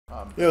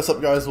Hey, what's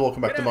up guys,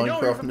 welcome back to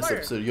Minecraft. In this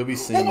episode, you'll be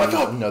seeing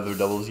another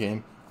doubles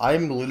game.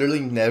 I'm literally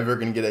never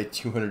going to get a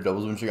 200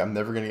 doubles win streak. I'm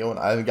never going to get one.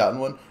 I haven't gotten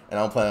one, and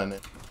I don't plan on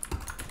it.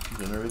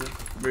 Generator?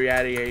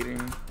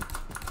 Radiating.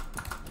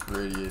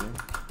 Radiating.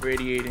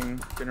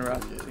 Radiating.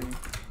 Generosity. Radiating.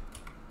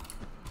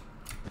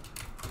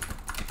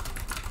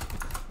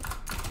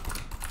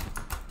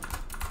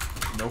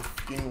 No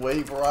fucking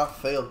way, bro. I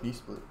failed. He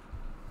split.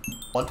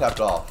 One tapped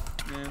off.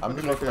 Yeah, I'm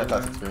just going for my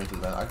past experiences,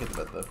 man. I get the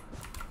bet though.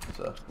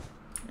 So.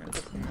 Yeah,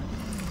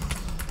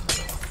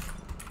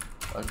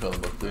 I can tell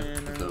them both too.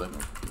 They're like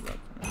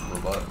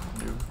robot.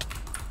 New.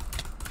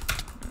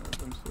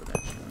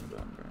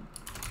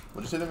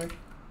 What'd you say to me?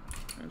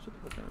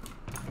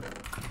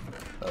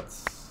 That's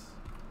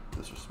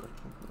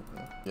disrespectful.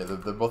 Yeah,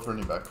 they're both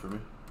running back for me.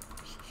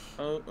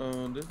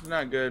 Oh, this is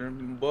not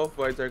good. Both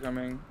whites are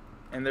coming.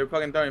 And they're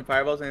fucking throwing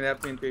fireballs and they have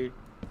TNT.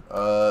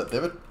 They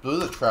have a,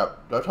 there's a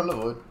trap. Do I turn to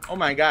void? Oh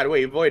my god,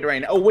 wait, void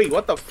right now. Oh wait,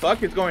 what the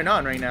fuck is going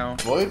on right now?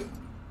 Void?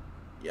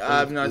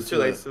 Yeah, no, it's too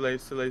late, it's too late,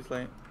 it's too late, it's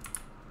late.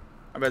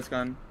 I bet it's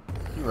gone.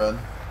 You run.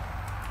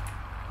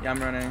 Yeah, I'm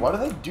running. Why do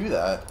they do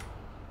that?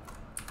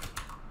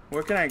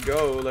 Where can I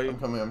go? Like, I'm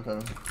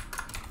coming.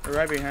 they're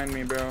right behind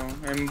me, bro.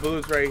 And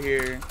blue's right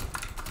here.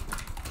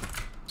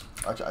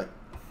 Actually,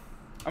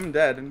 I'm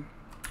dead.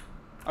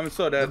 I'm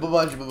so dead. Blue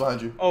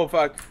behind you. Oh,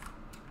 fuck.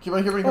 Keep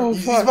running. Oh,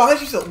 He's fuck. behind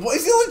you still. What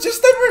is he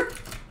just dead?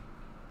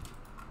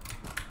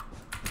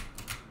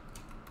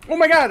 Oh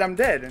my god, I'm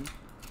dead.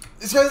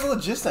 This guy's a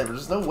legit sniper.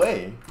 There's no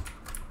way.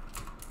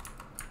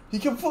 He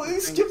completely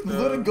skipped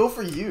blue and go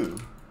for you.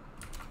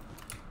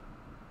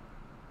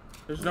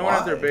 There's no one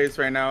at their base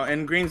right now,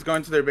 and green's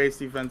going to their base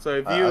defense. So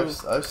if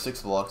you, I have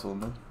 6 blocks on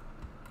them.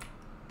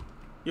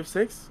 You have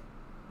 6?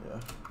 Yeah.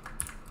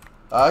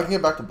 I can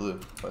get back to blue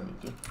if I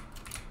need to.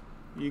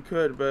 You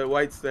could, but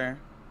white's there.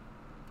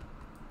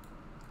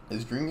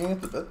 Is green getting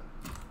at the bit?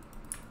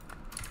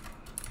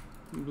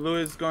 Blue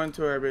is going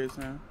to our base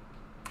now.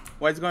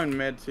 White's going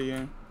mid to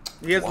you.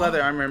 He has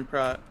leather armor and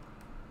prot.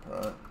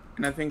 Alright.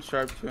 And I think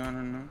sharp too, I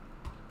don't know.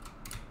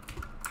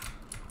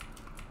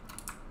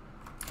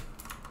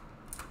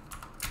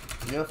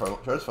 You gonna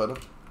fight? Try to fight him.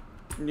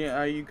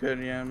 Yeah, you could,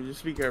 yeah, but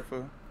just be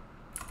careful.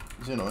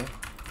 Is he annoying?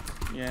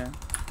 Yeah.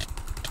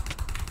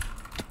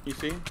 You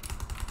see?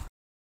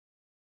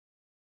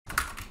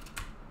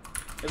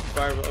 It's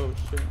fire. Oh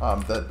shit. Oh,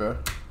 I'm dead, bro.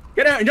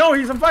 Get out! No,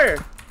 he's on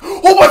fire!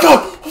 Oh my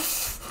god!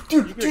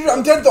 Dude,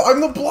 I'm dead though. I'm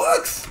no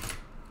blocks!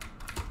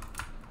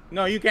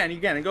 No, you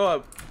can't. Go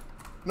up.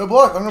 No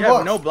block, I'm no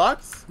blocks. No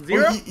blocks?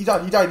 0? Oh, he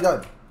died.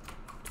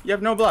 You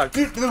have no blocks.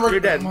 Dude, you're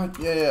dead.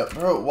 Yeah,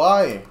 bro,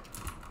 why?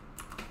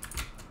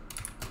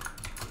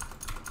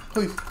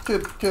 Please,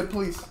 kid,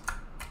 please.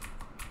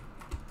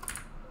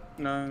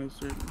 No,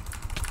 he's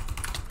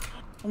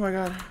oh my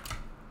god.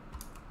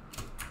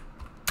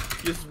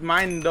 Just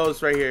mine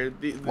those right here.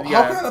 Well,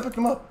 how can I not pick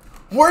them up?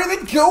 Where are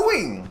they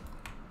going?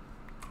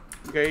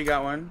 Okay, you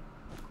got one.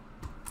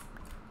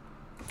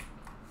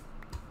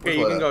 Okay,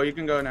 you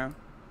can go now.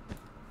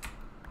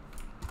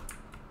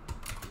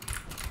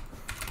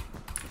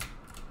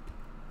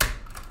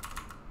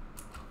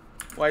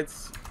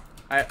 White's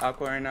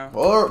aqua right now.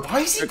 Well,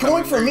 why is he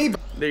going for me?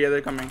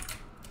 They're coming.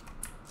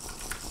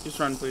 Just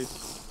run,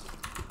 please.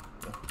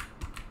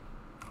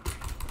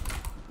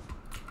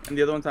 And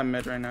the other one's on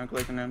mid right now,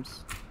 collecting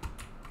imps.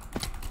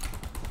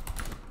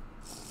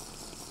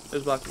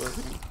 There's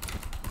Blackwidow.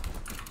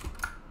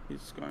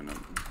 He's going up.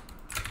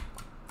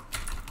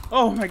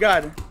 Oh my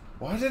god!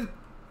 Why did?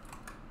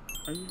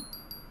 Are you?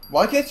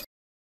 Why can't you?